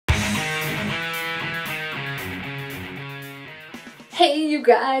Hey you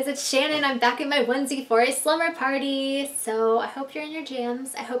guys, it's Shannon. I'm back in my onesie for a slumber party. So I hope you're in your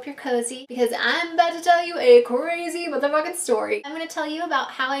jams. I hope you're cozy because I'm about to tell you a crazy motherfucking story. I'm going to tell you about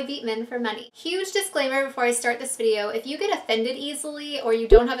how I beat men for money. Huge disclaimer before I start this video. If you get offended easily or you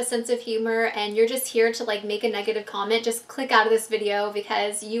don't have a sense of humor and you're just here to like make a negative comment, just click out of this video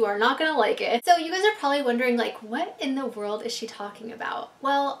because you are not going to like it. So you guys are probably wondering like, what in the world is she talking about?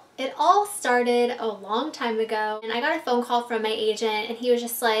 Well, it all started a long time ago and I got a phone call from my agent and he was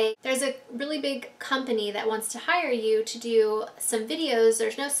just like, there's a really big company that wants to hire you to do some videos.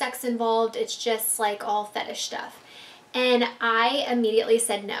 There's no sex involved. It's just like all fetish stuff. And I immediately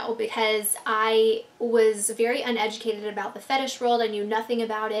said no because I was very uneducated about the fetish world. I knew nothing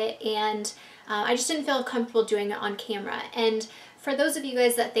about it and I just didn't feel comfortable doing it on camera. And for those of you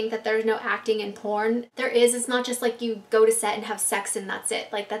guys that think that there's no acting in porn, there is. It's not just like you go to set and have sex and that's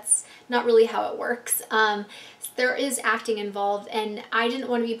it. Like that's not really how it works. There is acting involved and I didn't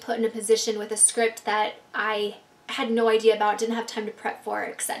want to be put in a position with a script that I had no idea about, didn't have time to prep for,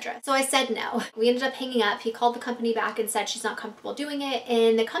 etc. So I said no. We ended up hanging up. He called the company back and said she's not comfortable doing it.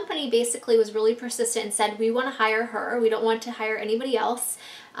 And the company basically was really persistent and said, we want to hire her. We don't want to hire anybody else.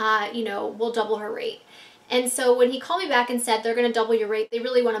 You know, we'll double her rate. And so when he called me back and said they're going to double your rate, they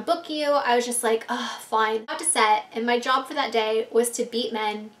really want to book you, I was just like, oh, fine. I got to set and my job for that day was to beat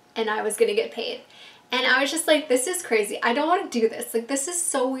men and I was going to get paid. And I was just like, this is crazy. I don't want to do this. Like, this is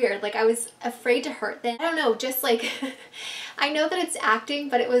so weird. Like, I was afraid to hurt them. I don't know, just like, I know that it's acting,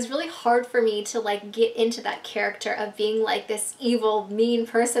 but it was really hard for me to like get into that character of being like this evil, mean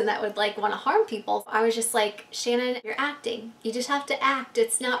person that would like want to harm people. I was just like, Shannon, you're acting. You just have to act.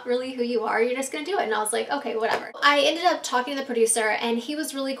 It's not really who you are. You're just going to do it. And I was like, okay, whatever. I ended up talking to the producer and he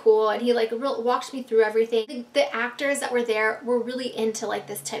was really cool and he like walked me through everything. The actors that were there were really into like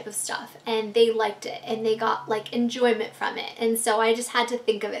this type of stuff and they liked it. And they got like enjoyment from it. And so I just had to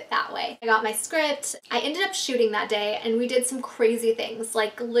think of it that way. I got my script. I ended up shooting that day and we did some crazy things,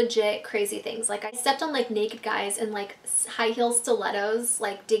 like legit crazy things. Like I stepped on like naked guys in like high heel stilettos,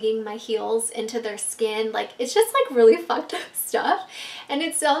 like digging my heels into their skin. Like it's just like really fucked up stuff. And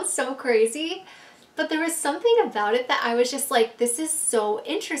it sounds so crazy. But there was something about it that I was just like, this is so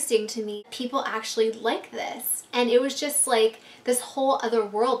interesting to me. People actually like this. And it was just like this whole other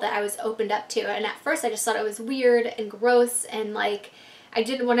world that I was opened up to. And at first I just thought it was weird and gross and like I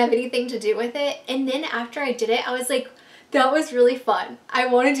didn't want to have anything to do with it. And then after I did it, I was like, that was really fun. I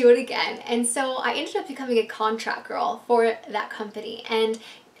want to do it again. And so I ended up becoming a contract girl for that company. And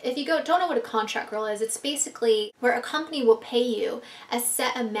if you don't know what a contract girl is, it's basically where a company will pay you a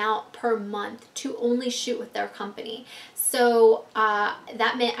set amount per month to only shoot with their company. So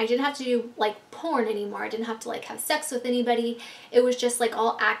that meant I didn't have to do like porn anymore. I didn't have to like have sex with anybody. It was just like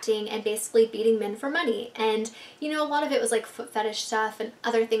all acting and basically beating men for money. And you know, a lot of it was like foot fetish stuff and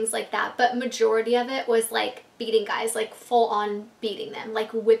other things like that. But majority of it was like beating guys, like full on beating them,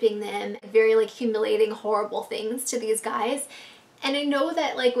 like whipping them, very like humiliating, horrible things to these guys. And I know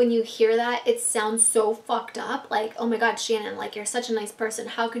that like when you hear that, it sounds so fucked up. Like, oh my God, Shannon, like you're such a nice person.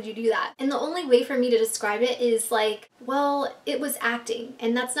 How could you do that? And the only way for me to describe it is like, well, it was acting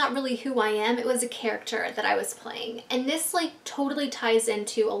and that's not really who I am. It was a character that I was playing. And this like totally ties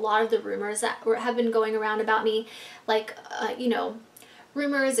into a lot of the rumors that have been going around about me. Like, you know,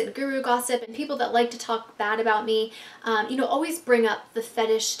 rumors and guru gossip and people that like to talk bad about me, you know, always bring up the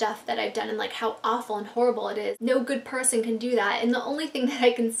fetish stuff that I've done and like how awful and horrible it is. No good person can do that. And the only thing that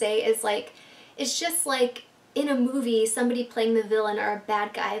I can say is like, it's just like in a movie, somebody playing the villain or a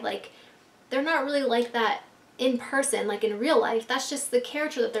bad guy, like they're not really like that in person, like in real life. That's just the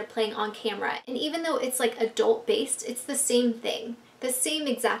character that they're playing on camera. And even though it's like adult based, it's the same thing. The same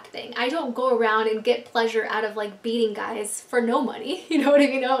exact thing. I don't go around and get pleasure out of like beating guys for no money. You know what I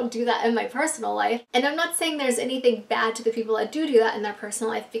mean? I don't do that in my personal life. And I'm not saying there's anything bad to the people that do that in their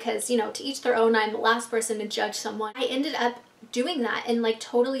personal life because, you know, to each their own. I'm the last person to judge someone. I ended up doing that and like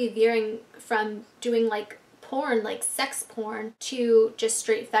totally veering from doing like porn, like sex porn, to just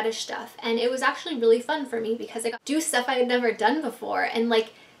straight fetish stuff. And it was actually really fun for me because I got to do stuff I had never done before and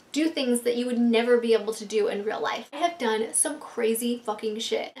like do things that you would never be able to do in real life. I have done some crazy fucking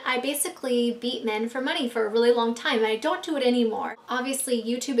shit. I basically beat men for money for a really long time and I don't do it anymore. Obviously,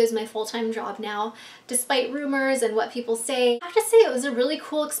 YouTube is my full-time job now, despite rumors and what people say. I have to say it was a really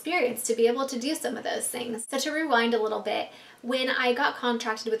cool experience to be able to do some of those things. So to rewind a little bit, when I got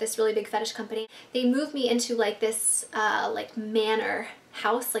contracted with this really big fetish company, they moved me into like this like manor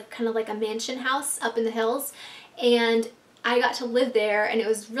house, like kind of like a mansion house up in the hills. And I got to live there and it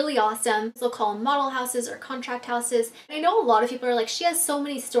was really awesome. They'll call them model houses or contract houses. And I know a lot of people are like, she has so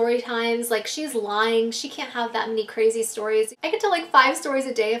many story times, like she's lying, she can't have that many crazy stories. I could tell like 5 stories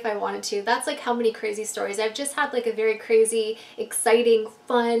a day if I wanted to. That's like how many crazy stories. I've just had like a very crazy, exciting,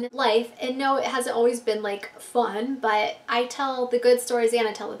 fun life. And no, it hasn't always been like fun, but I tell the good stories and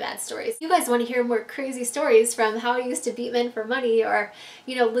I tell the bad stories. You guys want to hear more crazy stories from how I used to beat men for money, or,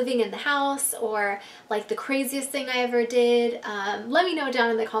 you know, living in the house, or like the craziest thing I ever did. Let me know down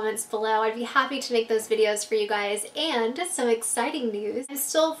in the comments below. I'd be happy to make those videos for you guys. And some exciting news, I'm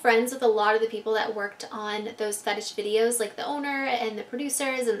still friends with a lot of the people that worked on those fetish videos, like the owner and the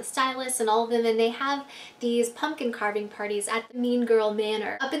producers and the stylists and all of them, and they have these pumpkin carving parties at the Mean Girl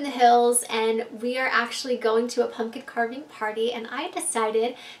Manor up in the hills, and we are actually going to a pumpkin carving party, and I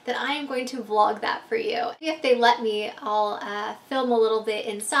decided that I am going to vlog that for you. If they let me, I'll film a little bit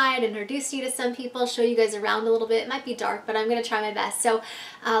inside, introduce you to some people, show you guys around a little bit. It might be dark, but I'm going to try my best. So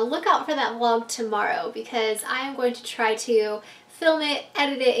look out for that vlog tomorrow, because I am going to try to film it,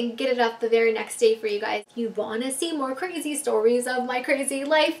 edit it, and get it up the very next day for you guys. If you want to see more crazy stories of my crazy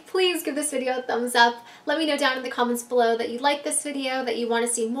life, please give this video a thumbs up. Let me know down in the comments below that you like this video, that you want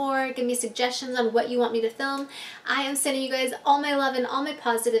to see more. Give me suggestions on what you want me to film. I am sending you guys all my love and all my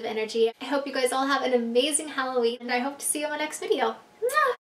positive energy. I hope you guys all have an amazing Halloween, and I hope to see you in my next video. Mwah!